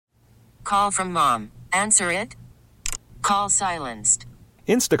Call from mom. Answer it. Call silenced.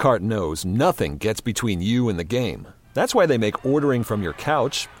 Instacart knows nothing gets between you and the game. That's why they make ordering from your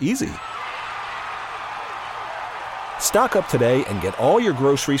couch easy. Stock up today and get all your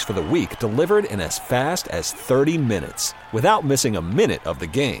groceries for the week delivered in as fast as 30 minutes without missing a minute of the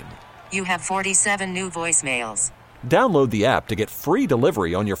game. You have 47 new voicemails. Download the app to get free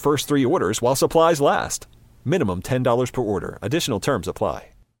delivery on your first 3 orders while supplies last. Minimum $10 per order. Additional terms apply.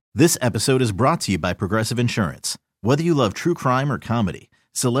 This episode is brought to you by Progressive Insurance. Whether you love true crime or comedy,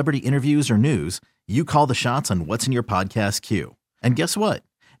 celebrity interviews or news, you call the shots on what's in your podcast queue. And guess what?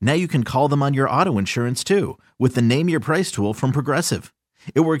 Now you can call them on your auto insurance too with the Name Your Price tool from Progressive.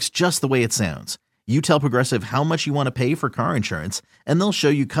 It works just the way it sounds. You tell Progressive how much you want to pay for car insurance, and they'll show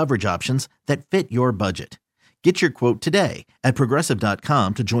you coverage options that fit your budget. Get your quote today at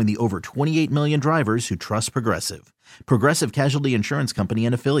Progressive.com to join the over 28 million drivers who trust Progressive. Progressive Casualty Insurance Company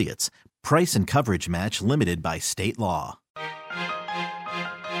and Affiliates. Price and coverage match limited by state law.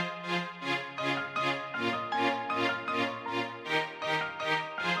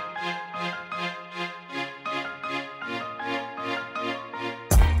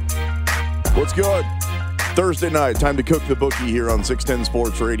 What's good? Thursday night, time to cook the bookie here on 610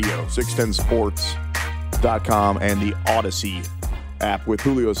 Sports Radio, 610sports.com, and the Odyssey app with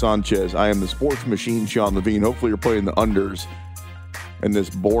Julio Sanchez. I am the sports machine, Sean Levine. Hopefully you're playing the unders in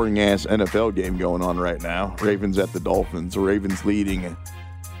this boring-ass NFL game going on right now. Ravens at the Dolphins. Ravens leading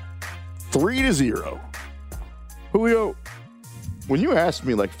 3-0. Julio, when you asked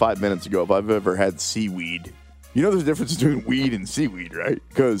me like 5 minutes ago if I've ever had seaweed, you know there's a difference between weed and seaweed, right?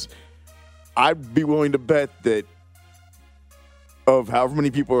 Because I'd be willing to bet that of however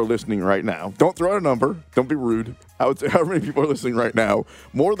many people are listening right now, don't throw out a number, don't be rude. I would say however many people are listening right now,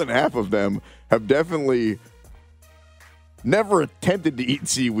 more than half of them have definitely never attempted to eat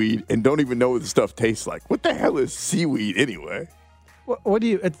seaweed and don't even know what the stuff tastes like. What the hell is seaweed anyway? What do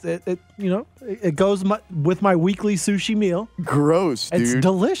you? It goes with my weekly sushi meal. Gross, dude. It's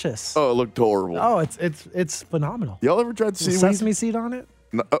delicious. Oh, it looked horrible. Oh, it's phenomenal. Y'all ever tried seaweed? Sesame seed on it?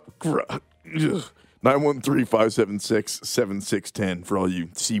 No, 913-576-7610 for all you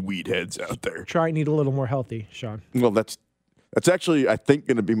seaweed heads out there. Try and eat a little more healthy, Sean. Well, that's actually, I think,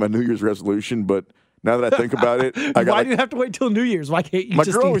 going to be my New Year's resolution, but now that I think about it, why do you have to wait till New Year's? Why can't you my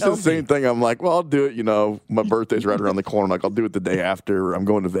just girl eat always healthy? says the same thing. I'm like, well, I'll do it, my birthday's right around the corner. I'm like, I'll do it the day after. I'm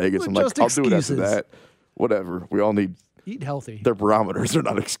going to Vegas. I'm like, I'll do it after that. Whatever. We all need... Eat healthy. Their barometers are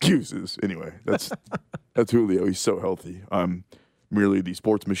not excuses. Anyway, that's Julio. He's so healthy. I'm merely the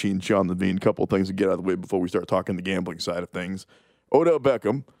sports machine, Sean Levine. Couple of things to get out of the way before we start talking the gambling side of things. Odell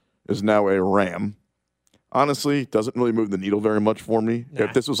Beckham is now a Ram. Honestly, doesn't really move the needle very much for me. Nah.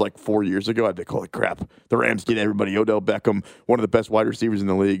 If this was like 4 years ago, I'd be like, holy crap, the Rams get everybody. Odell Beckham, one of the best wide receivers in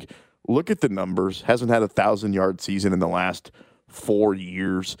the league. Look at the numbers. Hasn't had a 1,000-yard season in the last 4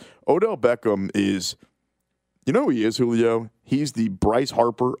 years. Odell Beckham is, you know who he is, Julio? He's the Bryce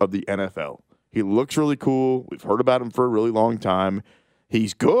Harper of the NFL. He looks really cool. We've heard about him for a really long time.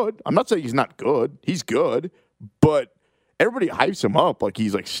 He's good. I'm not saying he's not good. He's good, but everybody hypes him up like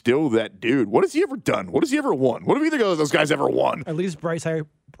he's like still that dude. What has he ever done? What has he ever won? What have either of those guys ever won? At least Bryce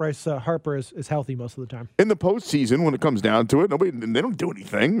Harper is healthy most of the time. In the postseason, when it comes down to it, they don't do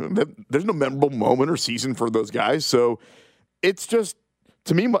anything. There's no memorable moment or season for those guys. So it's just,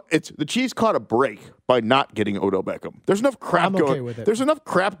 to me, the Chiefs caught a break by not getting Odell Beckham. There's enough crap There's enough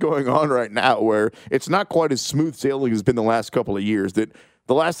crap going on right now where it's not quite as smooth sailing as it's been the last couple of years. That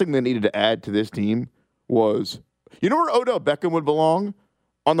the last thing they needed to add to this team was, you know where Odell Beckham would belong?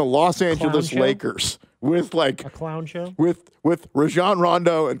 On the Los Angeles Lakers with like a clown show with Rajon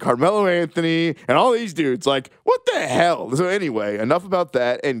Rondo and Carmelo Anthony and all these dudes. Like, what the hell? So anyway, enough about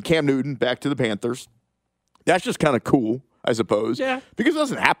that. And Cam Newton back to the Panthers. That's just kind of cool, I suppose. Yeah. Because it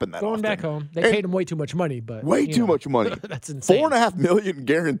doesn't happen that Going often. back home. They paid him way too much money, but way too much money. That's insane. $4.5 million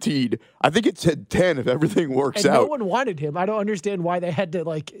guaranteed. I think it said 10 if everything works out. No one wanted him. I don't understand why they had to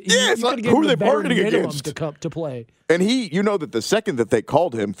it's like, who are they bargaining against to play? And that the second that they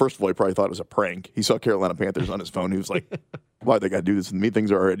called him, first of all, he probably thought it was a prank. He saw Carolina Panthers on his phone. He was like, why they got to do this to me?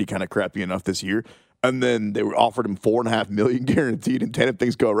 Things are already kind of crappy enough this year. And then they offered him $4.5 million guaranteed and 10 if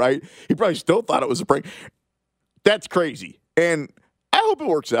things go right. He probably still thought it was a prank. That's crazy. And I hope it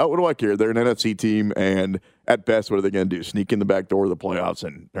works out. What do I care? They're an NFC team, and at best, what are they going to do? Sneak in the back door of the playoffs,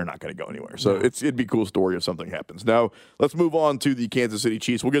 and they're not going to go anywhere. So it'd be a cool story if something happens. Now, let's move on to the Kansas City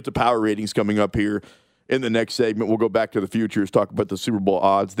Chiefs. We'll get to power ratings coming up here in the next segment. We'll go back to the futures, talk about the Super Bowl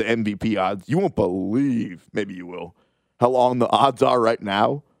odds, the MVP odds. You won't believe, maybe you will, how long the odds are right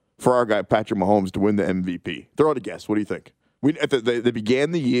now for our guy Patrick Mahomes to win the MVP. Throw out a guess. What do you think? They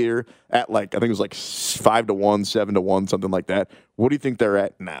began the year at I think it was 5-1, 7-1, something like that. What do you think they're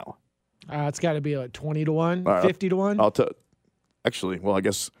at now? It's got to be 20-1, Right, 50-1. Actually, well, I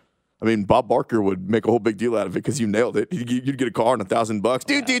guess. I mean, Bob Barker would make a whole big deal out of it because you nailed it. You'd get a car and $1,000.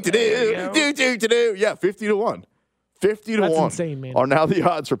 Yeah, 50-1. 50-1. That's insane, man. Are now the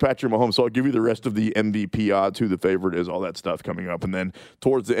odds for Patrick Mahomes. So I'll give you the rest of the MVP odds, who the favorite is, all that stuff coming up. And then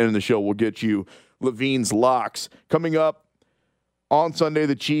towards the end of the show, we'll get you Levine's locks. Coming up on Sunday,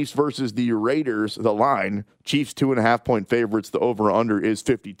 the Chiefs versus the Raiders. The line, Chiefs 2.5-point favorites. The over-under is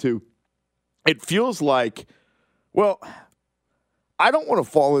 52. It feels like, well, I don't want to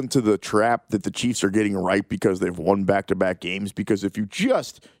fall into the trap that the Chiefs are getting right because they've won back-to-back games, because if you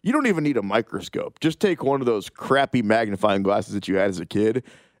don't even need a microscope. Just take one of those crappy magnifying glasses that you had as a kid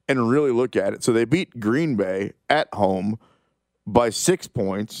and really look at it. So they beat Green Bay at home by 6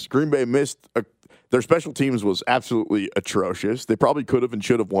 points. Green Bay missed their special teams was absolutely atrocious. They probably could have and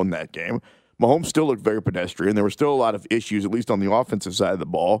should have won that game. Mahomes still looked very pedestrian. There were still a lot of issues, at least on the offensive side of the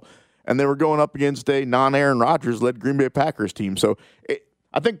ball. And they were going up against a non-Aaron Rodgers-led Green Bay Packers team. So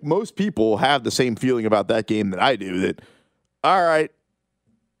I think most people have the same feeling about that game that I do, that, all right,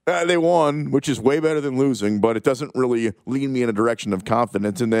 they won, which is way better than losing, but it doesn't really lead me in a direction of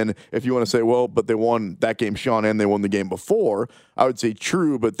confidence. And then if you want to say, well, but they won that game, Sean, and they won the game before, I would say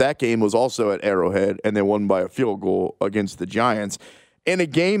true, but that game was also at Arrowhead, and they won by a field goal against the Giants. In a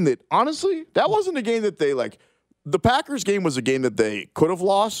game that, honestly, that wasn't a game that they, the Packers game was a game that they could have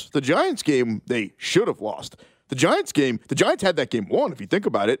lost. The Giants game, they should have lost. The Giants had that game won, if you think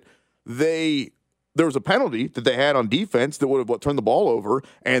about it. There was a penalty that they had on defense that would have turned the ball over,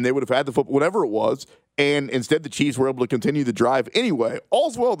 and they would have had the football, whatever it was, and instead the Chiefs were able to continue the drive anyway.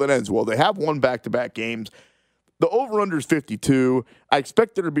 All's well that ends well. They have won back-to-back games. The over-under is 52. I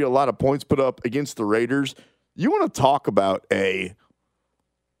expect there to be a lot of points put up against the Raiders. You want to talk about I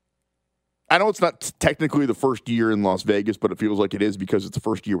know it's not technically the first year in Las Vegas, but it feels like it is because it's the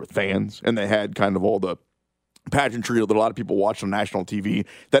first year with fans, and they had kind of all the pageantry that a lot of people watched on national TV,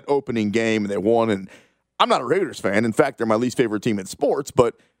 that opening game, and they won. And I'm not a Raiders fan. In fact, they're my least favorite team in sports.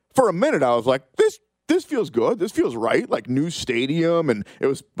 But for a minute, I was like, this feels good. This feels right. New stadium. And it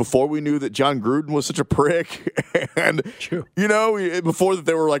was before we knew that John Gruden was such a prick. And, True. Before that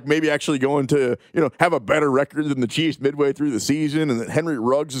they were maybe actually going to, have a better record than the Chiefs midway through the season. And that Henry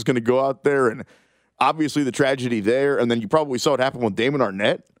Ruggs is going to go out there. And obviously the tragedy there. And then you probably saw it happen with Damon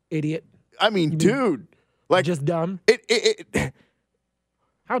Arnett. Idiot. I mean, dude. Just dumb.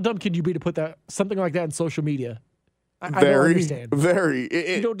 How dumb can you be to put something like that in social media? I don't understand.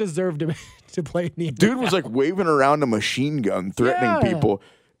 Very. You don't deserve to play in the Dude was waving around a machine gun, threatening people.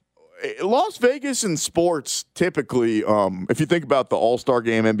 Las Vegas in sports, typically, if you think about the All-Star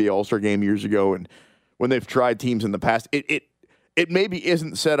game, NBA All-Star game years ago, and when they've tried teams in the past, it maybe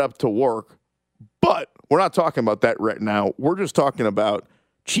isn't set up to work, but we're not talking about that right now. We're just talking about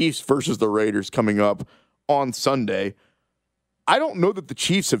Chiefs versus the Raiders coming up on Sunday. I don't know that the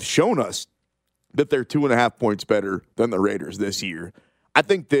Chiefs have shown us that they're 2.5 points better than the Raiders this year. I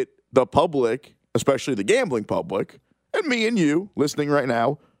think that the public, especially the gambling public, and me and you listening right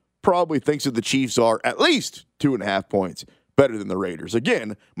now, probably thinks that the Chiefs are at least 2.5 points better than the Raiders.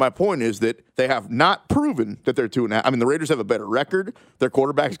 Again, my point is that they have not proven that they're 2.5. I mean, the Raiders have a better record. Their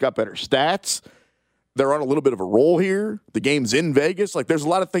quarterback's got better stats. They're on a little bit of a roll here. The game's in Vegas. There's a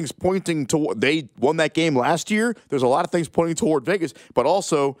lot of things pointing to, they won that game last year. There's a lot of things pointing toward Vegas, but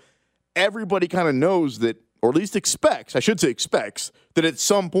also everybody kind of knows that, or at least expects, that at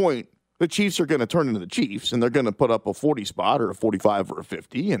some point the Chiefs are going to turn into the Chiefs, and they're going to put up a 40 spot or a 45 or a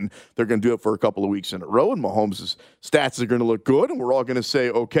 50, and they're going to do it for a couple of weeks in a row, and Mahomes' stats are going to look good, and we're all going to say,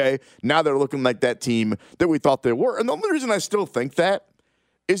 okay, now they're looking like that team that we thought they were. And the only reason I still think that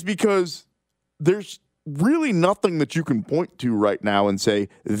is because there's really nothing that you can point to right now and say,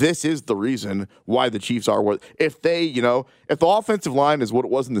 this is the reason why the Chiefs are what. If they, if the offensive line is what it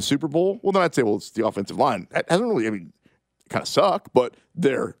was in the Super Bowl, well, then I'd say, well, it's the offensive line. That hasn't really, kind of suck, but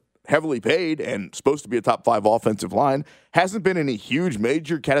they're heavily paid and supposed to be a top 5 offensive line. Hasn't been any huge,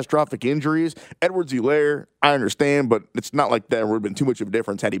 major, catastrophic injuries. Edwards-Helaire, I understand, but it's not like there would have been too much of a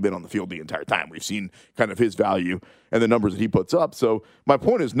difference had he been on the field the entire time. We've seen kind of his value and the numbers that he puts up. So my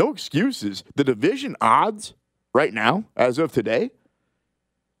point is, no excuses. The division odds right now, as of today,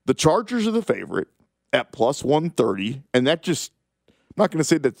 the Chargers are the favorite at plus 130, and that just, I'm not going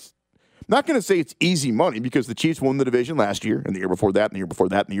to say it's easy money because the Chiefs won the division last year and the year before that and the year before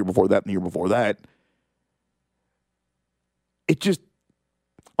that and the year before that and the year before that.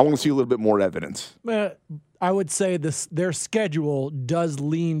 I want to see a little bit more evidence. I would say their schedule does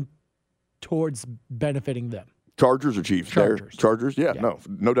lean towards benefiting them. Chargers or Chiefs? Chargers. Chargers? Yeah,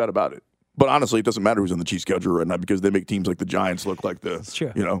 no doubt about it. But honestly, it doesn't matter who's on the Chiefs schedule right now because they make teams like the Giants look like That's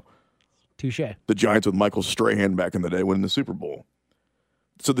true. Touche. The Giants with Michael Strahan back in the day winning the Super Bowl.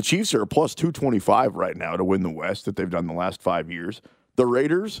 So the Chiefs are a plus 225 right now to win the West that they've done the last 5 years. The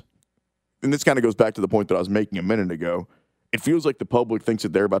Raiders, and this kind of goes back to the point that I was making a minute ago, it feels like the public thinks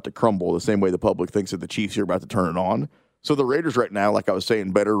that they're about to crumble the same way the public thinks that the Chiefs are about to turn it on. So the Raiders right now, like I was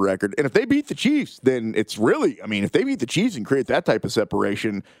saying, better record. And if they beat the Chiefs, then it's really, if they beat the Chiefs and create that type of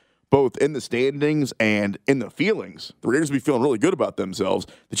separation, both in the standings and in the feelings, the Raiders will be feeling really good about themselves.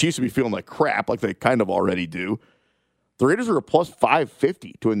 The Chiefs will be feeling like crap, like they kind of already do. The Raiders are a plus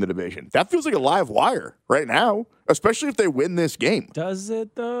 550 to win the division. That feels like a live wire right now, especially if they win this game. Does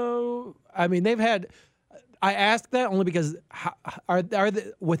it, though? They've had... I ask that only because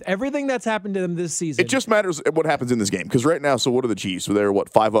with everything that's happened to them this season. It just matters what happens in this game. Because right now, so what are the Chiefs? So they're,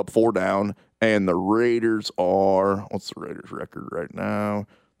 5 up, 4 down. And the Raiders are, what's the Raiders' record right now?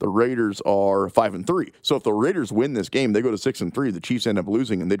 The Raiders are 5-3. So if the Raiders win this game, they go to 6-3. The Chiefs end up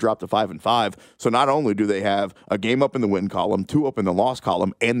losing, and they drop to 5-5. So not only do they have a game up in the win column, 2 up in the loss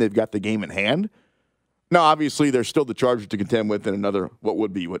column, and they've got the game in hand. Now, obviously, there's still the Chargers to contend with in another,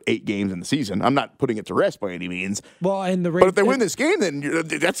 8 games in the season. I'm not putting it to rest by any means. Well, and but if they win this game, then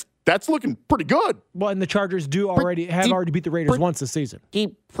that's looking pretty good. Well, and the Chargers already beat the Raiders once this season.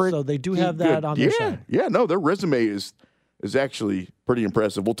 So they do have that on their side. Yeah, no, their resume is actually pretty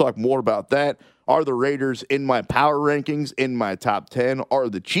impressive. We'll talk more about that. Are the Raiders in my power rankings, in my top 10? Are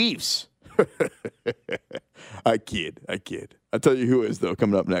the Chiefs? I kid. I'll tell you who is, though,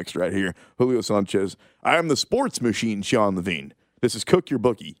 coming up next right here. Julio Sanchez. I am the sports machine, Sean Levine. This is Cook Your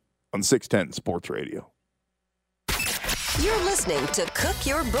Bookie on 610 Sports Radio. You're listening to Cook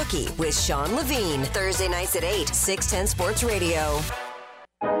Your Bookie with Sean Levine. Thursday nights at 8, 610 Sports Radio.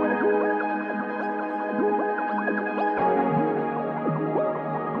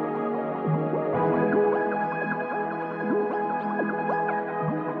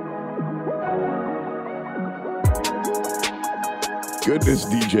 Goodness,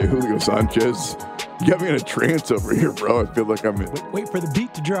 DJ Julio Sanchez. You got me in a trance over here, bro. I feel like I'm in... Wait for the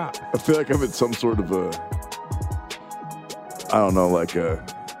beat to drop. I feel like I'm in some sort of a... I don't know, like a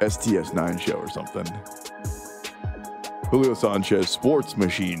STS9 show or something. Julio Sanchez, sports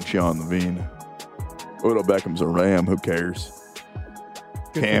machine, Sean Levine. Odell Beckham's a Ram. Who cares?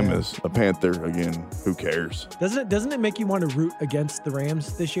 Cam is a Panther. Again, who cares? Doesn't it make you want to root against the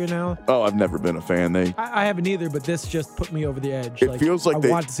Rams this year now? Oh, I've never been a fan. I haven't either, but this just put me over the edge. It feels like I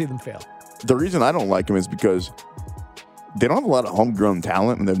want to see them fail. The reason I don't like them is because they don't have a lot of homegrown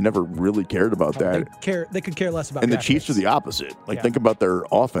talent, and they've never really cared about that. They could care less about. And the Chiefs are the opposite. Think about their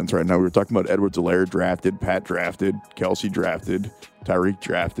offense right now. We were talking about Edwards-Helaire drafted, Pat drafted, Kelsey drafted, Tyreek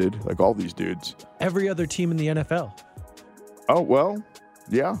drafted, like all these dudes. Every other team in the NFL. Oh, well,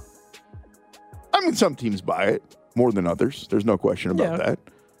 yeah. Some teams buy it more than others. There's no question about that.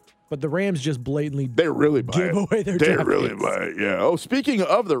 But the Rams just blatantly give away their They draft really picks. buy it, yeah. Oh, speaking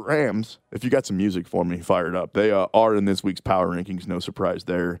of the Rams, if you got some music for me, fire it up. They are in this week's power rankings. No surprise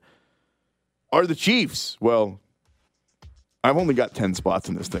there. Are the Chiefs? Well, I've only got 10 spots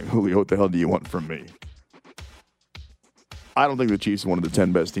in this thing. Julio, what the hell do you want from me? I don't think the Chiefs are one of the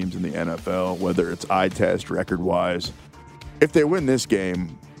 10 best teams in the NFL, whether it's eye test, record-wise. If they win this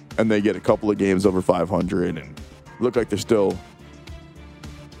game and they get a couple of games over 500 and look like they're still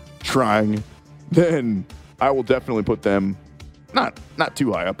trying, then I will definitely put them not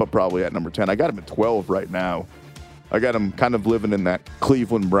too high up, but probably at number 10. I got them at 12 right now. I got them kind of living in that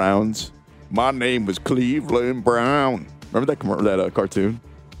Cleveland Browns. My name was Cleveland Brown. Remember that cartoon?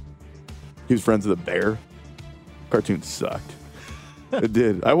 He was friends with a bear. Cartoon sucked. It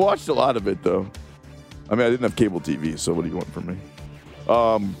did. I watched a lot of it, though. I didn't have cable TV, so what do you want from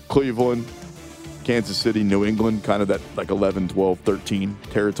me? Cleveland, Kansas City, New England, kind of that like 11, 12, 13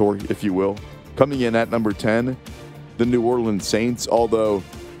 territory, if you will. Coming in at number 10, the New Orleans Saints, although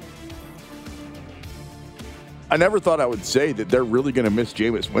I never thought I would say that they're really going to miss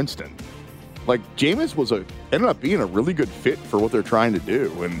Jameis Winston. Like, Jameis ended up being a really good fit for what they're trying to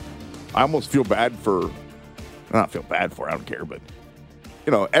do, and I almost feel bad for, I don't care, but,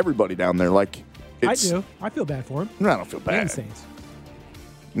 everybody down there, like, I do. I feel bad for him. No, I don't feel bad. And the Saints.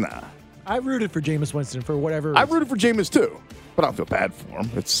 Nah. I rooted for Jameis Winston for whatever reason. I rooted for Jameis too, but I don't feel bad for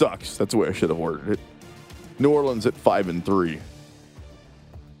him. It sucks. That's the way I should have worded it. New Orleans at 5-3.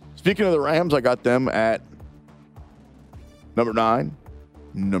 Speaking of the Rams, I got them at number 9.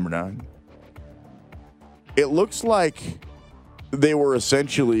 Number 9. It looks like they were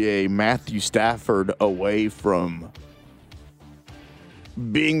essentially a Matthew Stafford away from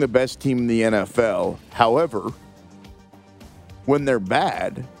being the best team in the NFL. However, when they're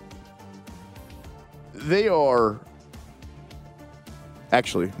bad, they are.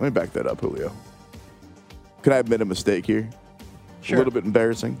 Actually, let me back that up, Julio. Can I admit a mistake here? Sure. A little bit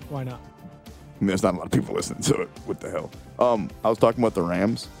embarrassing. Why not? I mean, there's not a lot of people listening to it. What the hell? I was talking about the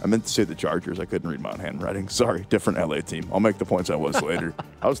Rams. I meant to say the Chargers. I couldn't read my own handwriting. Sorry, different LA team. I'll make the points I was later.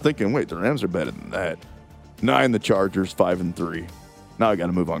 I was thinking, wait, the Rams are better than that. 9, the Chargers, 5-3. Now I got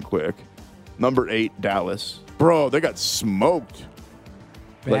to move on quick. Number 8, Dallas. Bro, they got smoked.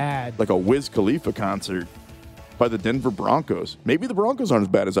 Bad. Like a Wiz Khalifa concert by the Denver Broncos. Maybe the Broncos aren't as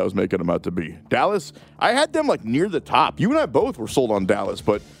bad as I was making them out to be. Dallas, I had them like near the top. You and I both were sold on Dallas,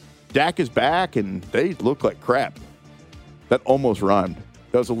 but Dak is back, and they look like crap. That almost rhymed.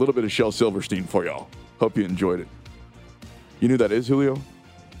 That was a little bit of Shel Silverstein for y'all. Hope you enjoyed it. You knew who that is, Julio?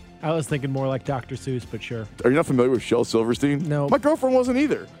 I was thinking more like Dr. Seuss, but sure. Are you not familiar with Shel Silverstein? No. My girlfriend wasn't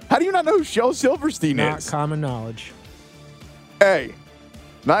either. How do you not know who Shel Silverstein Not is? common knowledge. Hey,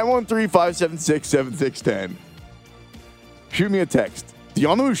 913-576-7610. Shoot me a text. Do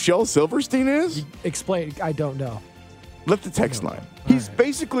y'all know who Shel Silverstein is? Explain. I don't know. Let the text line. All He's right.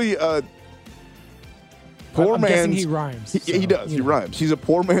 basically a poor I'm man's. guessing he rhymes. He so, does. He you know. rhymes. He's a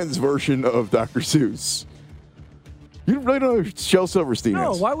poor man's version of Dr. Seuss. You really don't know who Shel Silverstein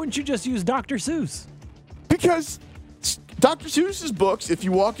No, is? why wouldn't you just use Dr. Seuss? Because Dr. Seuss's books, if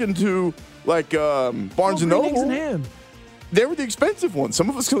you walk into like Barnes and Nobody Noble, thinks in him. they were the expensive ones. Some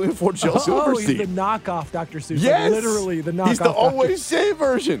of us couldn't afford Shel Oh, he's Silverstein. the knockoff Dr. Seuss. Like, Yes, literally the knockoff. He's the Dr. always say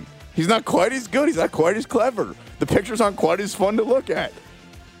version. He's not quite as good. He's not quite as clever. The pictures aren't quite as fun to look at.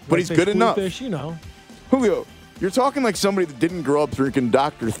 But he's Redfish, good enough. Bluefish, you know. Julio, you're talking like somebody that didn't grow up drinking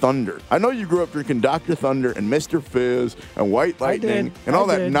Dr. Thunder. I know you grew up drinking Dr. Thunder and Mr. Fizz and White Lightning did. and all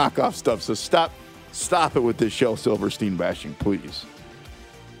I that did. knockoff stuff. So stop it with this Shel Silverstein bashing, please.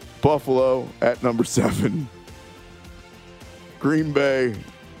 Buffalo at number 7. Green Bay.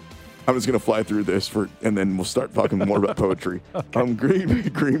 I'm just gonna fly through this and then we'll start talking more about poetry.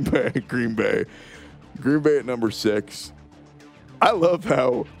 Green Bay at number 6. I love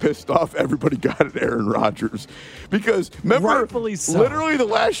how pissed off everybody got at Aaron Rodgers because remember, Rightfully so. literally the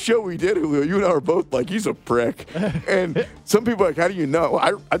last show we did, Julio, you and I were both like, he's a prick, and some people are like, how do you know?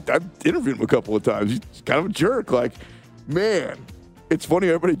 I've interviewed him a couple of times. He's kind of a jerk. Like, man, it's funny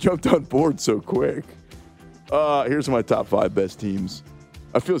everybody jumped on board so quick. Here's my top 5 best teams.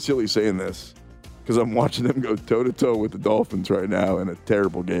 I feel silly saying this because I'm watching them go toe-to-toe with the Dolphins right now in a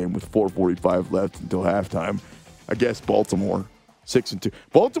terrible game with 4:45 left until halftime. I guess Baltimore, 6-2.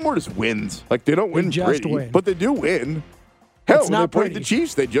 Baltimore just wins. Like, they don't win just pretty, win. but they do win. Hell, It's when they not played pretty. the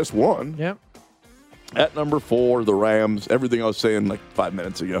Chiefs, they just won. Yep. At number 4, the Rams. Everything I was saying like 5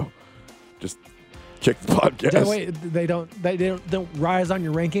 minutes ago. Just check the podcast. Wait, they don't rise on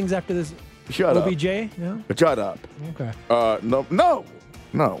your rankings after this Shut OBJ? No? up. Shut up. Okay.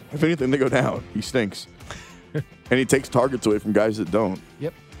 No. If anything, they go down. He stinks. And he takes targets away from guys that don't.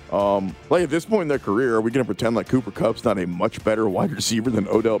 Yep. Like at this point in their career, are we going to pretend like Cooper Kupp's not a much better wide receiver than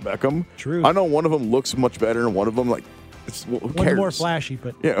Odell Beckham? True. I know one of them looks much better, and one of them who One's cares? more flashy,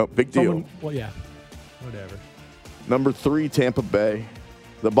 but Yeah, big deal. Well, yeah. Whatever. Number 3, Tampa Bay,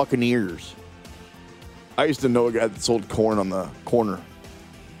 the Buccaneers. I used to know a guy that sold corn on the corner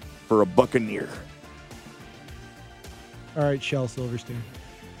for a Buccaneer. All right, Shel Silverstein.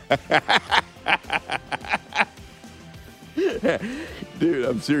 Dude,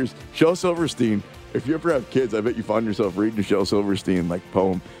 I'm serious. Shel Silverstein, if you ever have kids, I bet you find yourself reading a Shel Silverstein like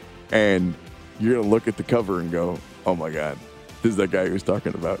poem, and you're going to look at the cover and go, oh my God, this is that guy he was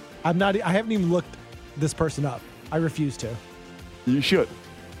talking about. I haven't even looked this person up. I refuse to. You should.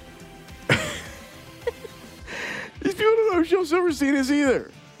 These people don't know who Shel Silverstein is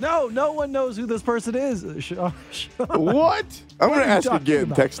either. No one knows who this person is. Sean. What? I'm going are to you ask talking again,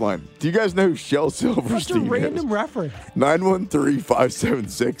 about? text line. Do you guys know who Shel Such a Silverstein is? random reference.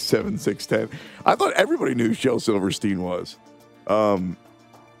 913-576-7610. I thought everybody knew who Shel Silverstein was.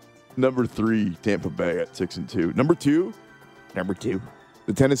 Number 3, Tampa Bay at 6-2. Number two,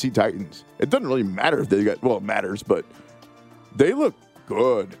 the Tennessee Titans. It doesn't really matter if they got, well, it matters, but they look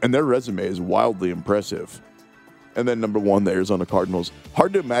good, and their resume is wildly impressive. And then number 1, the Arizona Cardinals.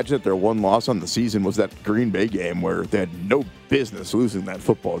 Hard to imagine that their one loss on the season was that Green Bay game where they had no business losing that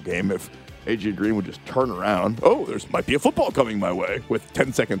football game if A.J. Green would just turn around. Oh, there's might be a football coming my way with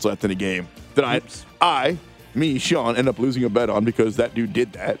 10 seconds left in a game that Sean, end up losing a bet on because that dude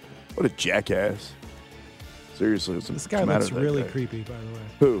did that. What a jackass. Seriously. This guy looks really creepy, by the way.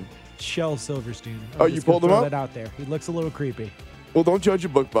 Who? Shel Silverstein. Oh, you pulled him throw up? that out there. He looks a little creepy. Well, don't judge a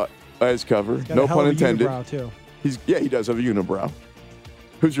book by his cover. Got No a hell pun of a intended. unibrow, too. He does have a unibrow.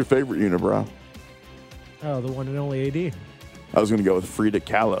 Who's your favorite unibrow? Oh, the one and only AD. I was going to go with Frida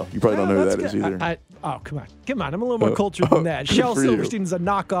Kahlo. You probably don't know who that is either. Come on. I'm a little more cultured than that. Shel for you. Silverstein's a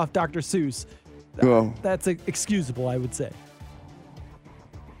knockoff Dr. Seuss. Well, That's excusable, I would say.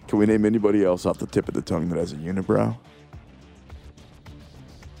 can we name anybody else off the tip of the tongue that has a unibrow?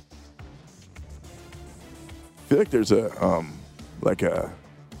 I feel like there's a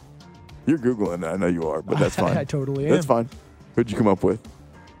you're Googling it, I know you are, but that's fine. I totally am. That's fine. Who'd you come up with?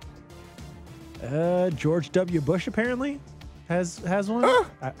 George W. Bush apparently has one.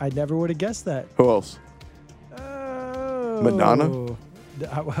 I never would have guessed that. Who else? Oh, Madonna?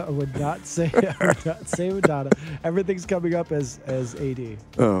 I would not say. I would not say Madonna. Everything's coming up as AD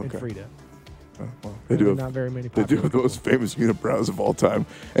and Frida. Well, they do have, not very many. They do have the most famous unibrows of all time.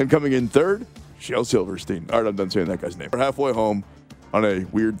 And coming in third, Shel Silverstein. All right, I'm done saying that guy's name. We're halfway home on a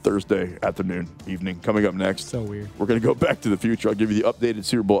weird Thursday afternoon, evening. Coming up next, so weird. We're going to go back to the future. I'll give you the updated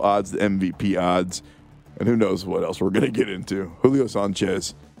Super Bowl odds, the MVP odds, and who knows what else we're going to get into. Julio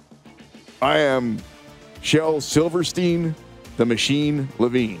Sanchez. I am Shel Silverstein, the Machine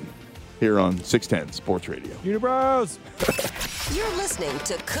Levine, here on 610 Sports Radio. Unibrows. You're listening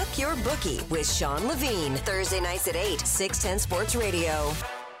to Cook Your Bookie with Sean Levine. Thursday nights at 8, 610 Sports Radio.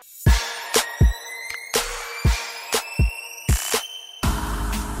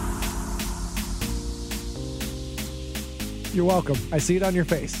 You're welcome. I see it on your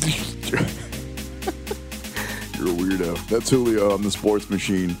face. You're a weirdo. That's Julio on the Sports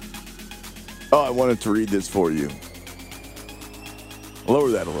Machine. Oh, I wanted to read this for you. Lower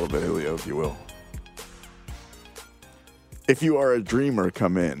that a little bit, Julio, if you will. If you are a dreamer,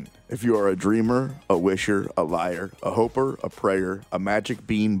 come in. If you are a dreamer, a wisher, a liar, a hoper, a prayer, a magic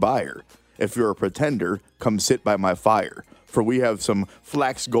bean buyer. If you're a pretender, come sit by my fire. For we have some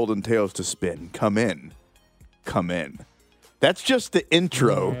flax golden tales to spin. Come in. Come in. That's just the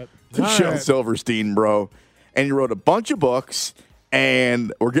intro to Shel Silverstein, bro. And you wrote a bunch of books,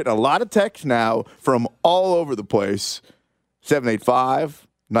 and we're getting a lot of text now from all over the place. 785,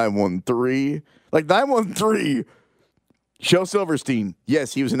 913. Like 913, Shel Silverstein.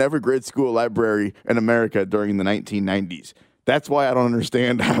 Yes, he was in every grade school library in America during the 1990s. That's why I don't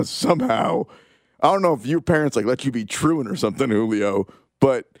understand how somehow, I don't know if your parents like let you be truant or something, Julio,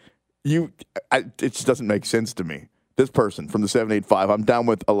 but it just doesn't make sense to me. This person from the 785, I'm down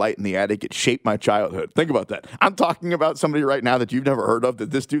with A Light in the Attic. It shaped my childhood. Think about that. I'm talking about somebody right now that you've never heard of,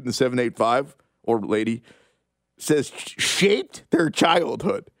 that this dude in the 785 or lady says shaped their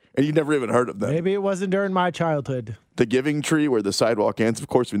childhood, and you've never even heard of them. Maybe it wasn't during my childhood. The Giving Tree, where the sidewalk ends. Of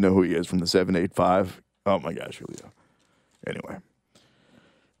course, we know who he is from the 785. Oh, my gosh, Julio. Anyway,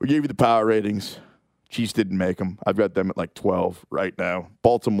 we gave you the power ratings. Chiefs didn't make them. I've got them at like 12 right now.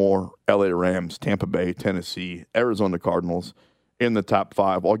 Baltimore, LA Rams, Tampa Bay, Tennessee, Arizona Cardinals in the top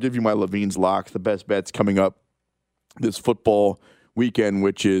 5. I'll give you my Levine's locks, the best bets coming up this football weekend,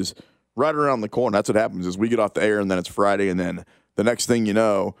 which is right around the corner. That's what happens is we get off the air, and then it's Friday, and then the next thing you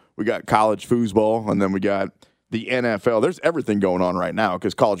know, we got college foosball, and then we got the NFL. There's everything going on right now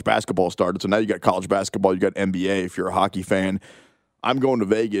because college basketball started. So now you got college basketball, you got NBA if you're a hockey fan. I'm going to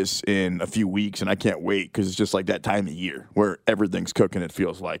Vegas in a few weeks, and I can't wait because it's just like that time of year where everything's cooking, it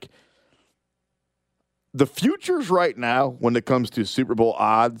feels like. The futures right now when it comes to Super Bowl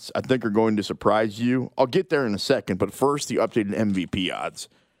odds, I think are going to surprise you. I'll get there in a second, but first, the updated MVP odds.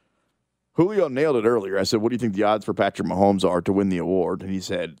 Julio nailed it earlier. I said, what do you think the odds for Patrick Mahomes are to win the award? And he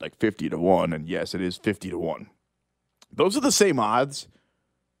said, like 50-1, and yes, it is 50-1. Those are the same odds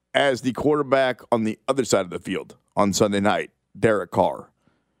as the quarterback on the other side of the field on Sunday night. Derek Carr.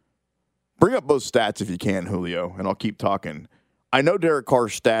 Bring up those stats if you can, Julio, and I'll keep talking. I know Derek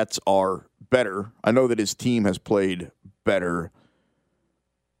Carr's stats are better. I know that his team has played better.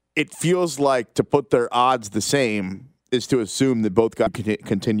 It feels like to put their odds the same is to assume that both guys can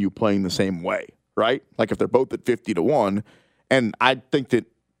continue playing the same way, right? Like if they're both at 50-1, and I think that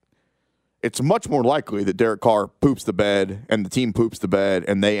it's much more likely that Derek Carr poops the bed and the team poops the bed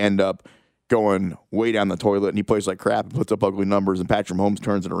and they end up going way down the toilet and he plays like crap and puts up ugly numbers and Patrick Mahomes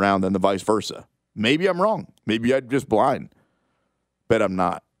turns it around than the vice versa. Maybe I'm wrong. Maybe I'm just blind. Bet I'm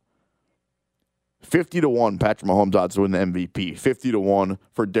not. 50-1 Patrick Mahomes odds to win the MVP. 50-1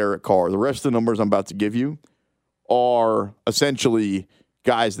 for Derek Carr. The rest of the numbers I'm about to give you are essentially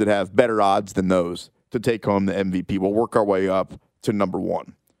guys that have better odds than those to take home the MVP. We'll work our way up to number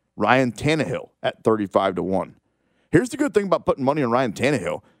 1. Ryan Tannehill at 35-1. Here's the good thing about putting money on Ryan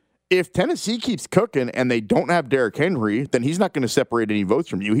Tannehill. If Tennessee keeps cooking and they don't have Derrick Henry, then he's not going to separate any votes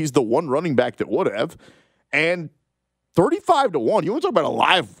from you. He's the one running back that would have. And 35-1, you want to talk about a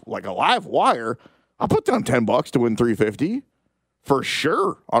live wire? I'll put down $10 to win $350 for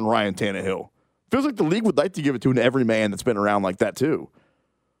sure on Ryan Tannehill. Feels like the league would like to give it to an everyman that's been around like that too.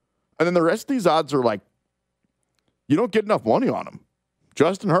 And then the rest of these odds are like, you don't get enough money on him.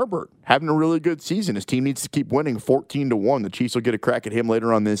 Justin Herbert having a really good season. His team needs to keep winning 14-1. The Chiefs will get a crack at him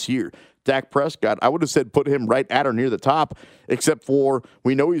later on this year. Dak Prescott, I would have said put him right at or near the top, except for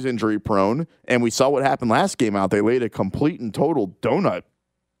we know he's injury prone, and we saw what happened last game out. They laid a complete and total donut.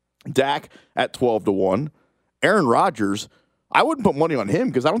 Dak at 12-1. Aaron Rodgers, I wouldn't put money on him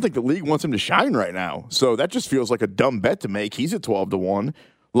because I don't think the league wants him to shine right now. So that just feels like a dumb bet to make. He's at 12-1.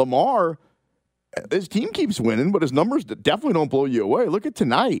 Lamar, his team keeps winning, but his numbers definitely don't blow you away. Look at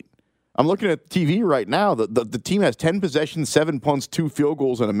tonight. I'm looking at TV right now. The team has 10 possessions, 7 punts, 2 field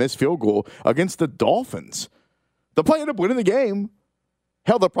goals, and a missed field goal against the Dolphins. They'll probably end up winning the game.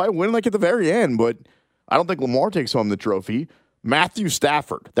 Hell, they'll probably win like at the very end, but I don't think Lamar takes home the trophy. Matthew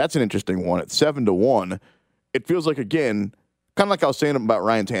Stafford, that's an interesting one at 7-1. It feels like, again, kind of like I was saying about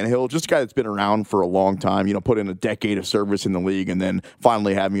Ryan Tannehill, just a guy that's been around for a long time, put in a decade of service in the league and then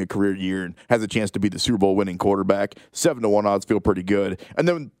finally having a career year and has a chance to be the Super Bowl winning quarterback. 7-1 odds feel pretty good. And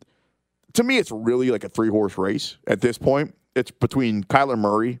then to me, it's really like a 3-horse race at this point. It's between Kyler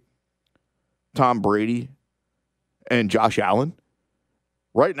Murray, Tom Brady, and Josh Allen.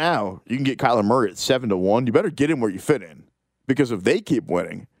 Right now, you can get Kyler Murray at 7-1. You better get him where you fit in because if they keep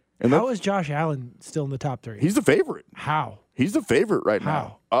winning. And how is Josh Allen still in the top 3? He's the favorite. How? He's the favorite right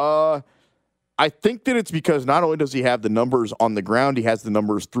How? now. I think that it's because not only does he have the numbers on the ground, he has the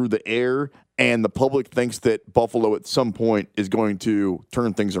numbers through the air, and the public thinks that Buffalo at some point is going to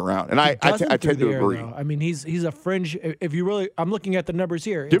turn things around. And I tend to agree. Though. I mean, he's a fringe. If you really, I'm looking at the numbers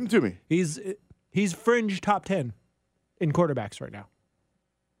here. Give them to me. He's fringe top 10 in quarterbacks right now.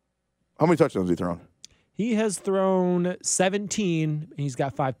 How many touchdowns has he thrown? He has thrown 17, and he's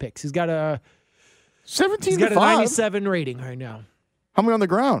got 5 picks. He's got a 17. He's got a 97 rating right now. How many on the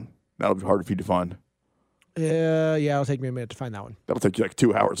ground? That'll be hard for you to find. Yeah, it'll take me a minute to find that one. That'll take you like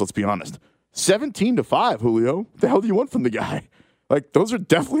 2 hours, let's be honest. 17-5, Julio. What the hell do you want from the guy? Like, those are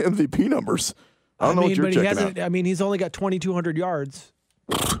definitely MVP numbers. I don't know what you're checking out. I mean, he's only got 2,200 yards.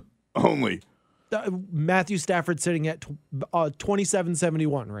 Only. Matthew Stafford sitting at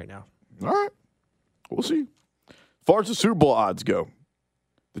 27-71 right now. All right. We'll see. As far as the Super Bowl odds go,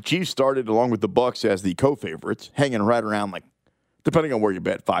 the Chiefs started along with the Bucs as the co-favorites, hanging right around like, depending on where you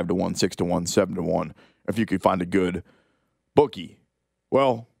bet, 5-1, 6-1, 7-1, if you could find a good bookie.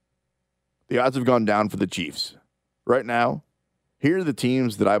 Well, the odds have gone down for the Chiefs. Right now, here are the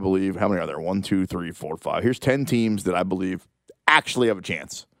teams that I believe, how many are there? 1, 2, 3, 4, 5. Here's 10 teams that I believe actually have a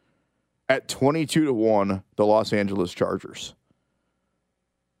chance. At 22-1, the Los Angeles Chargers.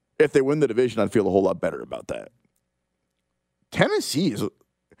 If they win the division, I'd feel a whole lot better about that. Tennessee is...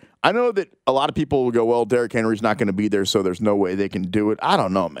 I know that a lot of people will go, well, Derrick Henry's not going to be there, so there's no way they can do it. I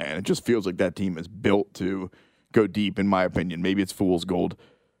don't know, man. It just feels like that team is built to go deep, in my opinion. Maybe it's fool's gold.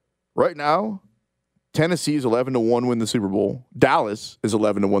 Right now, Tennessee is 11-1 win the Super Bowl. Dallas is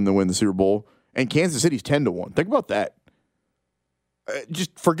 11-1 to win the Super Bowl. And Kansas City's 10-1. Think about that.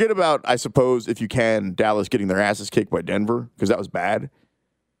 Just forget about, I suppose, if you can, Dallas getting their asses kicked by Denver, because that was bad.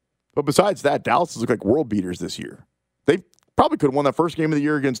 But besides that, Dallas has looked like world beaters this year. They probably could have won that first game of the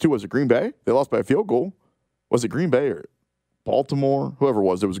year against, was it Green Bay? They lost by a field goal. Was it Green Bay or Baltimore? Whoever it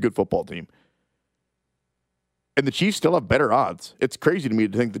was a good football team. And the Chiefs still have better odds. It's crazy to me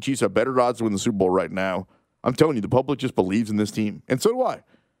to think the Chiefs have better odds to win the Super Bowl right now. I'm telling you, the public just believes in this team. And so do I.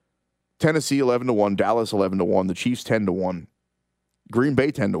 Tennessee 11-1, Dallas 11-1, the Chiefs 10-1, Green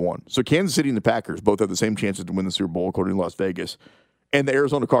Bay 10-1. So Kansas City and the Packers both have the same chances to win the Super Bowl, according to Las Vegas. And the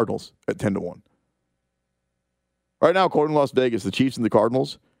Arizona Cardinals at 10-1. Right now, according to Las Vegas, the Chiefs and the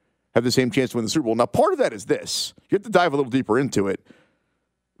Cardinals have the same chance to win the Super Bowl. Now, part of that is this. You have to dive a little deeper into it.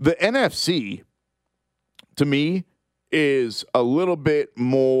 The NFC, to me, is a little bit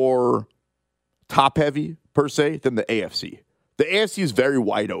more top-heavy, per se, than the AFC. The AFC is very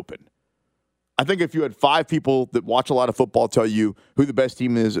wide open. I think if you had 5 people that watch a lot of football tell you who the best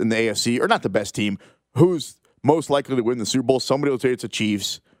team is in the AFC, or not the best team, who's most likely to win the Super Bowl, somebody will tell you it's the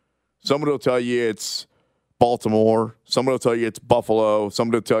Chiefs. Somebody will tell you it's Baltimore. Somebody will tell you it's Buffalo.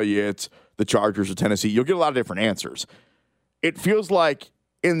 Somebody will tell you it's the Chargers or Tennessee. You'll get a lot of different answers. It feels like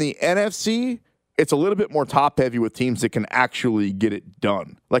in the NFC, it's a little bit more top-heavy with teams that can actually get it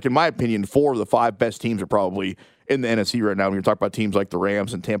done. Like, in my opinion, 4 of the 5 best teams are probably in the NFC right now when you're talking about teams like the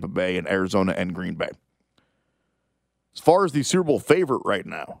Rams and Tampa Bay and Arizona and Green Bay. As far as the Super Bowl favorite right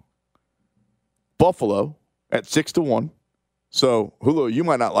now, Buffalo at 6-1. So, Julio, you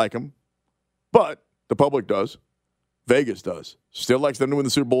might not like them, but the public does. Vegas does. Still likes them to win the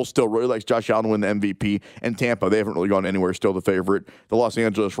Super Bowl. Still really likes Josh Allen to win the MVP. And Tampa, they haven't really gone anywhere. Still the favorite. The Los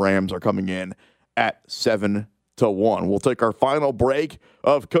Angeles Rams are coming in at 7-1. We'll take our final break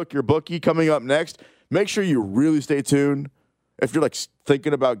of Cook Your Bookie coming up next. Make sure you really stay tuned. If you're like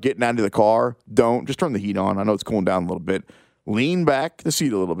thinking about getting out of the car, don't. Just turn the heat on. I know it's cooling down a little bit. Lean back the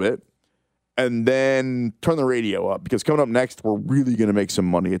seat a little bit. And then turn the radio up, because coming up next, we're really going to make some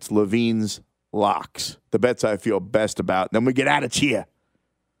money. It's Levine's Locks, the bets I feel best about. Then we get out of here.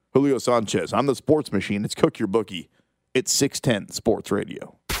 Julio Sanchez, I'm the sports machine. It's Cook Your Bookie. It's 610 Sports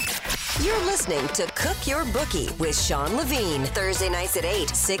Radio. You're listening to Cook Your Bookie with Sean Levine. Thursday nights at 8,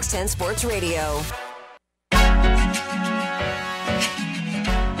 610 Sports Radio.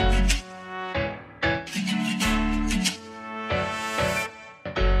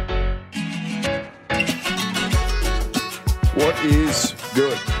 What is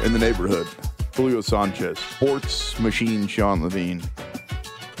good in the neighborhood? Julio Sanchez, sports machine Sean Levine.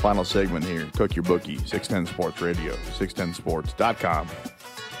 Final segment here. Cook Your Bookie, 610 Sports Radio, 610sports.com,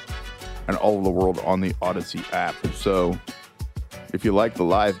 and all over the world on the Odyssey app. So if you like the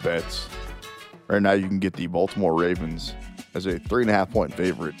live bets, right now you can get the Baltimore Ravens as a 3.5-point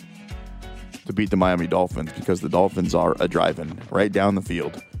favorite to beat the Miami Dolphins, because the Dolphins are a driving right down the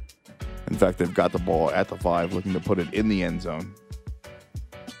field. In fact, they've got the ball at the 5, looking to put it in the end zone.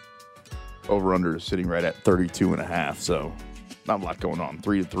 Over-under is sitting right at 32.5, so not a lot going on.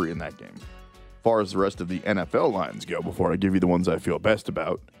 3-3 in that game. As far as the rest of the NFL lines go, before I give you the ones I feel best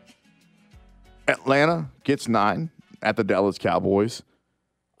about, Atlanta gets 9 at the Dallas Cowboys.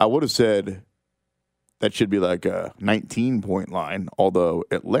 I would have said that should be like a 19-point line, although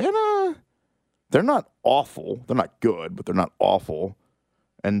Atlanta, they're not awful. They're not good, but they're not awful.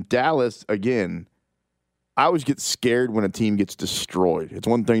 And Dallas, again, I always get scared when a team gets destroyed. It's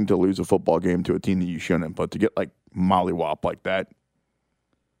one thing to lose a football game to a team that you shouldn't, but to get like mollywop like that,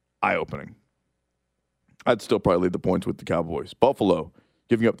 eye-opening. I'd still probably lead the points with the Cowboys. Buffalo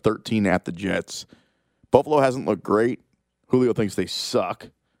giving up 13 at the Jets. Buffalo hasn't looked great. Julio thinks they suck.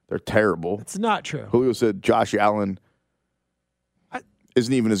 They're terrible. It's not true. Julio said Josh Allen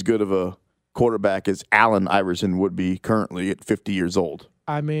isn't even as good of a quarterback as Allen Iverson would be currently at 50 years old.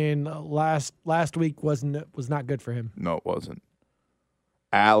 I mean, last week was not good for him. No, it wasn't.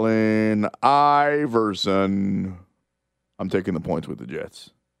 Allen Iverson. I'm taking the points with the Jets.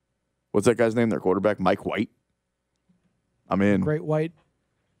 What's that guy's name? Their quarterback, Mike White. I'm in. Great White.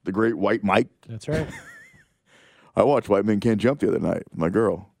 The Great White Mike. That's right. I watched White Men Can't Jump the other night with my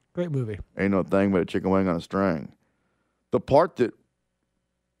girl. Great movie. Ain't no thing but a chicken wing on a string. The part that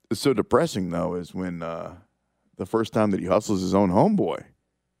is so depressing, though, is when the first time that he hustles his own homeboy.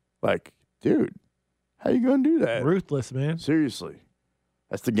 Like, dude, how you going to do that? Ruthless, man. Seriously.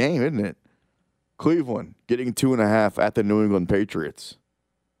 That's the game, isn't it? Cleveland getting 2.5 at the New England Patriots.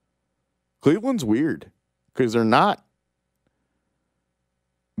 Cleveland's weird because they're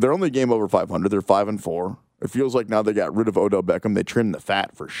only a game over 500. They're 5-4. It feels like now they got rid of Odell Beckham. They trimmed the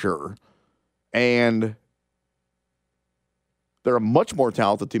fat for sure. And they're a much more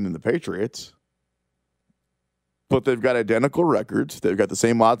talented team than the Patriots. But they've got identical records. They've got the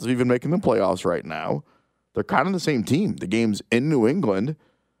same odds of even making the playoffs right now. They're kind of the same team. The game's in New England.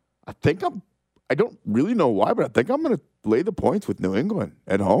 I don't really know why, but I think I'm going to lay the points with New England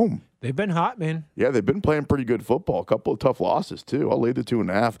at home. They've been hot, man. Yeah, they've been playing pretty good football. A couple of tough losses, too. I'll lay the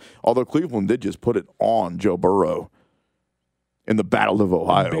 2.5. Although Cleveland did just put it on Joe Burrow in the Battle of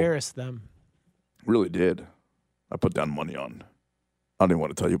Ohio. Embarrassed them. Really did. I put down money on. I don't even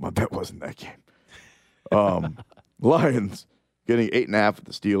want to tell you my bet was in that game. Lions getting 8.5 at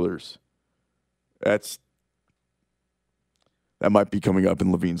the Steelers. That might be coming up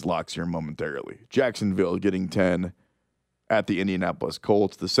in Levine's Locks here momentarily. Jacksonville getting 10 at the Indianapolis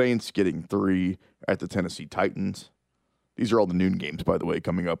Colts. The Saints getting 3 at the Tennessee Titans. These are all the noon games, by the way,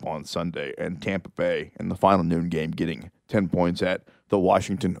 coming up on Sunday. And Tampa Bay in the final noon game getting 10 points at the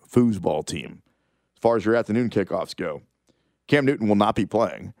Washington Foosball Team. As far as your afternoon kickoffs go, Cam Newton will not be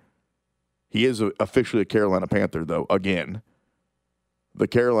playing. He is officially a Carolina Panther, though, again. The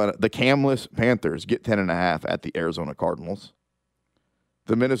Camless Panthers get 10.5 at the Arizona Cardinals.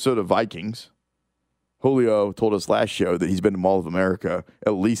 The Minnesota Vikings. Julio told us last show that he's been to Mall of America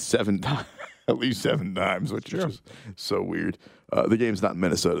at least 7 times. At least 7 times, which is just so weird. The game's not in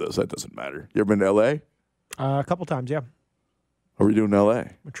Minnesota, though, so that doesn't matter. You ever been to L.A.? A couple times, yeah. What are we doing in L.A.?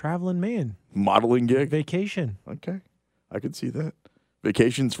 I'm a traveling man. Modeling gig? Vacation. Okay. I could see that.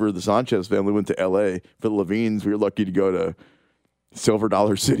 Vacations for the Sanchez family went to L.A. For the Levines, we were lucky to go to Silver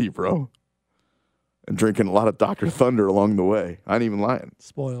Dollar City, bro. And drinking a lot of Dr. Thunder along the way. I ain't even lying.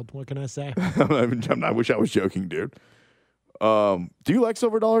 Spoiled. What can I say? I wish I was joking, dude. Do you like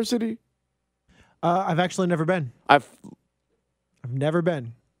Silver Dollar City? I've actually never been. I've never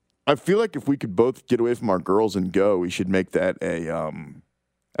been. I feel like if we could both get away from our girls and go, we should make that a.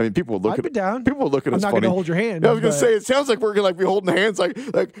 I mean, people would look I'd at be down. People would look at I'm us not funny. going to hold your hand. Yeah, I was going to but say, it sounds like we're going to be holding hands, like we're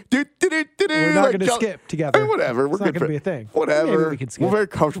not going to skip together. I mean, whatever. It's We're not good going to be a thing. Whatever. Maybe we can skip. We're very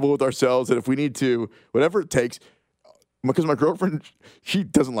comfortable with ourselves, and if we need to, whatever it takes. Because my girlfriend, she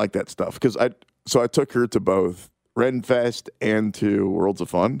doesn't like that stuff. So I took her to both Renfest and to Worlds of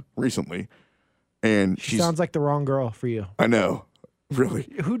Fun recently, and She sounds like the wrong girl for you. I know, really.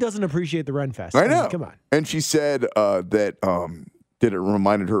 Who doesn't appreciate the Renfest? I know. mean, come on. And she said that it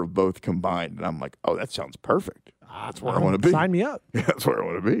reminded her of both combined, and I'm like, oh, that sounds perfect. That's where I want to be. Sign me up. Yeah, that's where I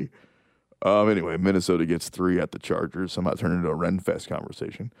want to be. Anyway, Minnesota gets 3 at the Chargers. Somehow turned into a Renfest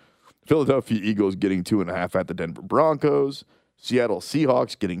conversation. Philadelphia Eagles getting 2.5 at the Denver Broncos. Seattle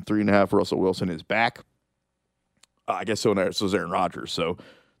Seahawks getting 3.5. Russell Wilson is back. I guess so is Aaron Rodgers. So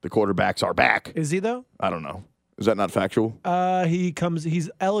the quarterbacks are back. Is he though? I don't know. Is that not factual?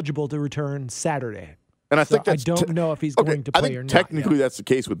 He's eligible to return Saturday. And I think I that's don't know if he's going to play or not. Technically, that's the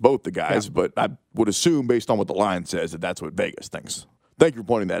case with both the guys, but I would assume, based on what the line says, that that's what Vegas thinks. Thank you for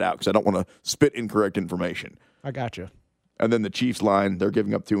pointing that out, because I don't want to spit incorrect information. I got you. And then the Chiefs line, they're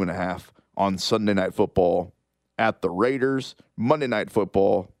giving up 2.5 on Sunday Night Football at the Raiders. Monday Night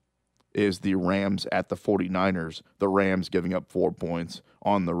Football is the Rams at the 49ers. The Rams giving up 4 points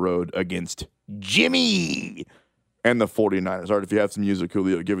on the road against Jimmy and the 49ers. All right, if you have some music,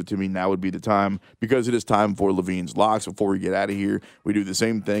 Julio, give it to me. Now would be the time, because it is time for Levine's Locks. Before we get out of here, we do the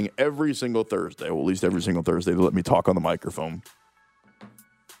same thing every single Thursday. Well, at least every single Thursday, to let me talk on the microphone.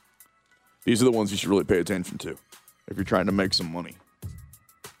 These are the ones you should really pay attention to if you're trying to make some money.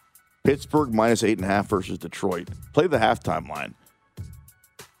 Pittsburgh minus 8.5 versus Detroit. Play the halftime line,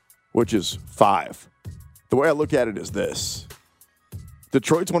 which is 5. The way I look at it is this.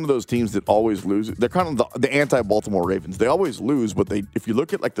 Detroit's one of those teams that always lose. They're kind of the anti-Baltimore Ravens. They always lose, but if you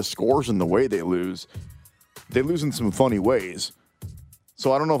look at like the scores and the way they lose in some funny ways.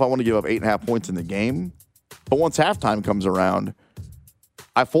 So I don't know if I want to give up 8.5 points in the game, but once halftime comes around,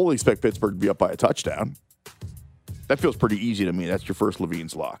 I fully expect Pittsburgh to be up by a touchdown. That feels pretty easy to me. That's your first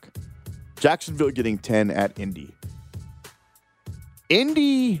Levine's Lock. Jacksonville getting 10 at Indy.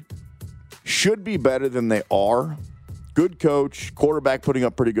 Indy should be better than they are. Good coach, quarterback putting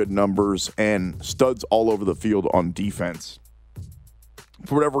up pretty good numbers, and studs all over the field on defense.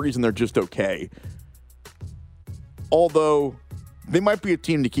 For whatever reason, they're just okay. Although, they might be a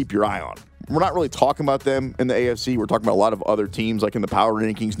team to keep your eye on. We're not really talking about them in the AFC. We're talking about a lot of other teams, like in the power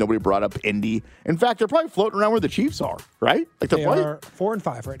rankings. Nobody brought up Indy. In fact, they're probably floating around where the Chiefs are, right? Like They are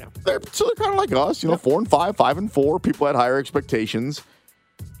 4-5 right now. They're kind of like us, 4-5, 5-4. People had higher expectations.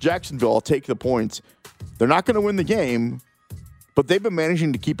 Jacksonville, I'll take the points. They're not going to win the game, but they've been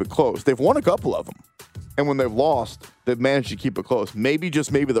managing to keep it close. They've won a couple of them. And when they've lost, they've managed to keep it close. Maybe,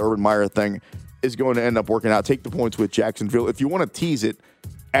 just maybe, the Urban Meyer thing is going to end up working out. Take the points with Jacksonville. If you want to tease it,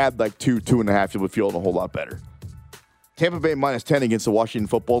 add like 2.5. You'll be feeling a whole lot better. Tampa Bay minus 10 against the Washington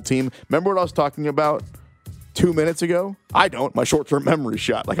football team. Remember what I was talking about 2 minutes ago? I don't. My short-term memory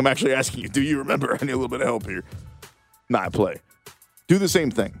shot. Like, I'm actually asking you, do you remember? I need a little bit of help here. Nah, play. Do the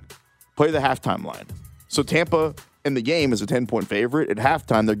same thing. Play the halftime line. So Tampa in the game is a 10-point favorite. At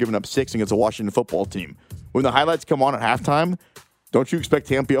halftime, they're giving up 6 against the Washington football team. When the highlights come on at halftime, don't you expect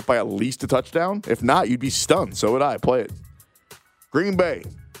Tampa up by at least a touchdown? If not, you'd be stunned. So would I. Play it. Green Bay,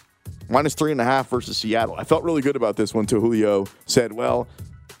 minus 3.5 versus Seattle. I felt really good about this one until Julio said, well,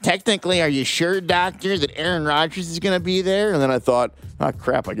 technically, are you sure, doctor, that Aaron Rodgers is going to be there? And then I thought,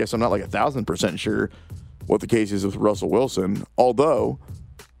 crap, I guess I'm not like 1,000% sure what the case is with Russell Wilson. Although,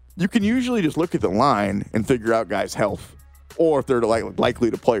 you can usually just look at the line and figure out guys' health or if they're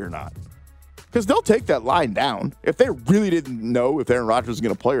likely to play or not. Because they'll take that line down. If they really didn't know if Aaron Rodgers was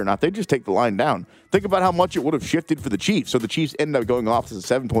going to play or not, they'd just take the line down. Think about how much it would have shifted for the Chiefs. So the Chiefs ended up going off as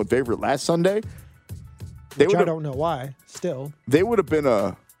a 7-point favorite last Sunday. I don't know why, still. They would have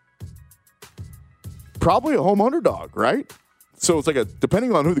been probably a home underdog, right? So it's like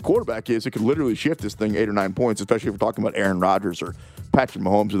depending on who the quarterback is, it could literally shift this thing 8 or 9 points, especially if we're talking about Aaron Rodgers or Patrick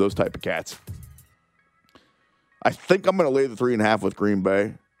Mahomes or those type of cats. I think I'm going to lay the 3.5 with Green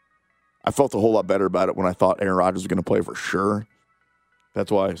Bay. I felt a whole lot better about it when I thought Aaron Rodgers was going to play for sure.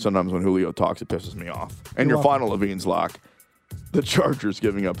 That's why sometimes when Julio talks, it pisses me off. And your final Levine's Lock, the Chargers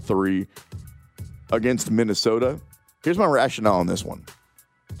giving up 3 against Minnesota. Here's my rationale on this one.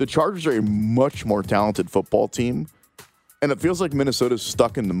 The Chargers are a much more talented football team, and it feels like Minnesota's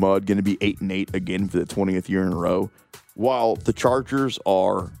stuck in the mud, going to be 8-8 again for the 20th year in a row, while the Chargers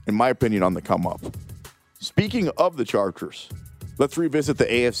are, in my opinion, on the come up. Speaking of the Chargers, let's revisit the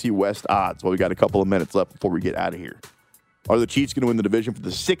AFC West odds while we got a couple of minutes left before we get out of here. Are the Chiefs going to win the division for the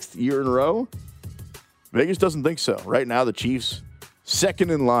 6th year in a row? Vegas doesn't think so. Right now, the Chiefs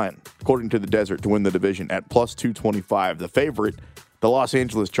second in line, according to the Desert, to win the division at plus 225. The favorite, the Los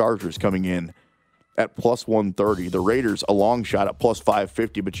Angeles Chargers, coming in at plus 130. The Raiders, a long shot at plus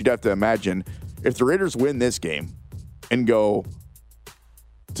 550. But you'd have to imagine if the Raiders win this game and go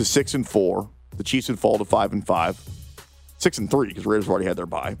to 6-4, the Chiefs would fall to 5-5, 6-3 because the Raiders already had their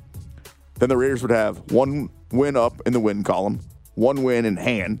bye. Then the Raiders would have one win up in the win column, one win in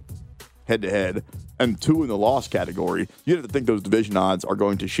hand, head-to-head, and 2 in the loss category. You have to think those division odds are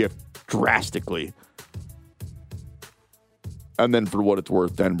going to shift drastically. And then for what it's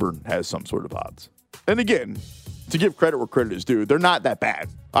worth, Denver has some sort of odds. And again, to give credit where credit is due, they're not that bad.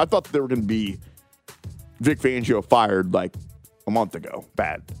 I thought that they were going to be Vic Fangio fired like a month ago.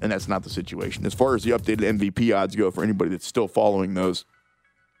 Bad. And that's not the situation. As far as the updated MVP odds go, for anybody that's still following those,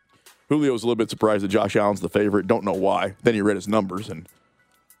 Julio's a little bit surprised that Josh Allen's the favorite. Don't know why. Then he read his numbers, and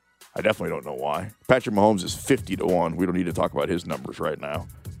I definitely don't know why. Patrick Mahomes is 50-1. We don't need to talk about his numbers right now.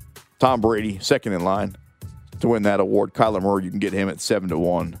 Tom Brady, second in line to win that award. Kyler Murray, you can get him at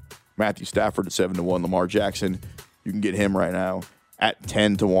 7-1. Matthew Stafford at 7-1. Lamar Jackson, you can get him right now at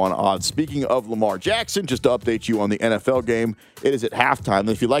 10-1 odds. Speaking of Lamar Jackson, just to update you on the NFL game, it is at halftime. And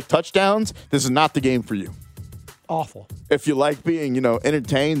if you like touchdowns, this is not the game for you. Awful. If you like being,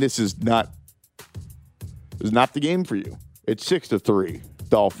 entertained, this is not the game for you. It's 6-3.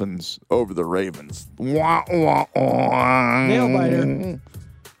 Dolphins over the Ravens. Nail biter.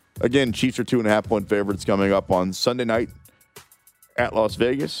 Again, Chiefs are 2.5-point favorites coming up on Sunday night at Las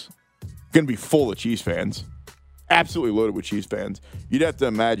Vegas. Going to be full of Chiefs fans. Absolutely loaded with Chiefs fans. You'd have to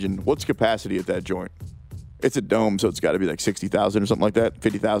imagine what's capacity at that joint. It's a dome, so it's got to be like 60,000 or something like that,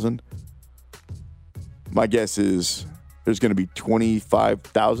 50,000. My guess is there's going to be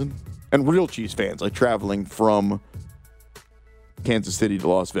 25,000. And real Chiefs fans, like traveling from Kansas City to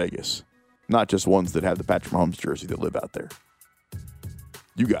Las Vegas. Not just ones that have the Patrick Mahomes jersey that live out there.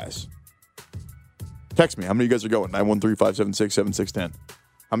 You guys. Text me. How many of you guys are going? 913-576-7610.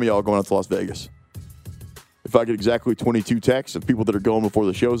 How many of y'all are going out to Las Vegas? If I get exactly 22 texts of people that are going before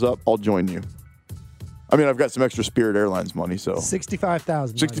the show's up, I'll join you. I mean, I've got some extra Spirit Airlines money, so.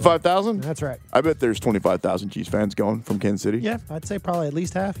 65,000. 65,000? That's right. I bet there's 25,000 Chiefs fans going from Kansas City. Yeah, I'd say probably at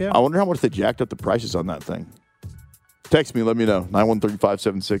least half, yeah. I wonder how much they jacked up the prices on that thing. Text me, let me know.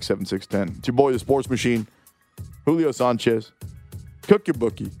 913-576-7610. It's your boy, the Sports Machine, Julio Sanchez. Cook your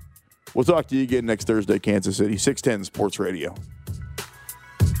bookie. We'll talk to you again next Thursday, Kansas City, 610 Sports Radio.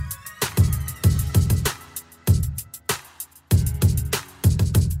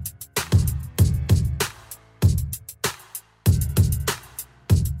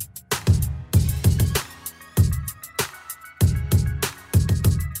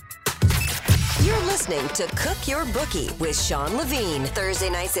 Listening to Cook Your Bookie with Sean Levine. Thursday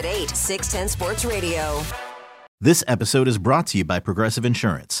nights at 8, 610 Sports Radio. This episode is brought to you by Progressive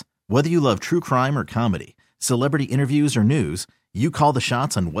Insurance. Whether you love true crime or comedy, celebrity interviews or news, you call the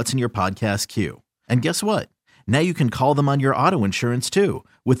shots on what's in your podcast queue. And guess what? Now you can call them on your auto insurance too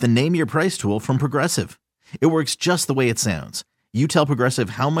with the Name Your Price tool from Progressive. It works just the way it sounds. You tell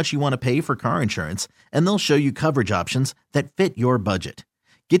Progressive how much you want to pay for car insurance, and they'll show you coverage options that fit your budget.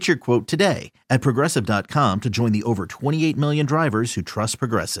 Get your quote today at Progressive.com to join the over 28 million drivers who trust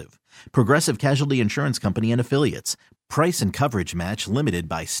Progressive. Progressive Casualty Insurance Company and Affiliates. Price and coverage match limited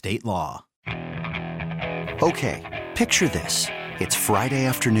by state law. Okay, picture this. It's Friday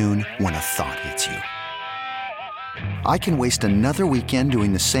afternoon when a thought hits you. I can waste another weekend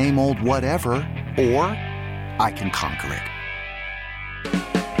doing the same old whatever, or I can conquer it.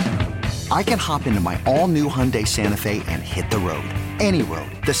 I can hop into my all-new Hyundai Santa Fe and hit the road. Any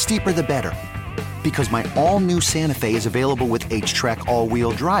road. The steeper, the better. Because my all-new Santa Fe is available with H-Track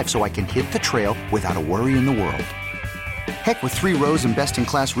all-wheel drive, so I can hit the trail without a worry in the world. Heck, with 3 rows and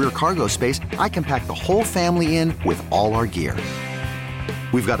best-in-class rear cargo space, I can pack the whole family in with all our gear.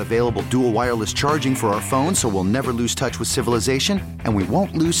 We've got available dual wireless charging for our phones, so we'll never lose touch with civilization, and we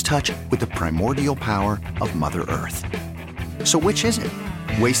won't lose touch with the primordial power of Mother Earth. So which is it?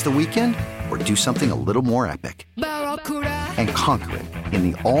 Waste the weekend or do something a little more epic? And conquer it in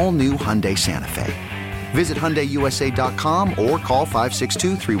the all-new Hyundai Santa Fe. Visit HyundaiUSA.com or call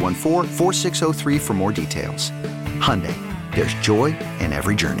 562-314-4603 for more details. Hyundai, there's joy in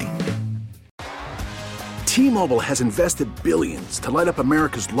every journey. T-Mobile has invested billions to light up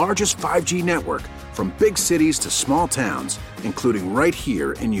America's largest 5G network, from big cities to small towns, including right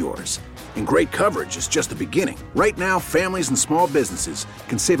here in yours. And great coverage is just the beginning. Right now, families and small businesses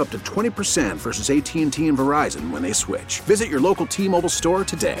can save up to 20% versus AT&T and Verizon when they switch. Visit your local T-Mobile store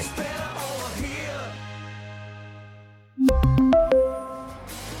today.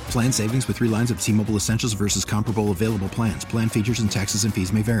 Plan savings with 3 lines of T-Mobile Essentials versus comparable available plans. Plan features and taxes and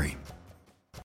fees may vary.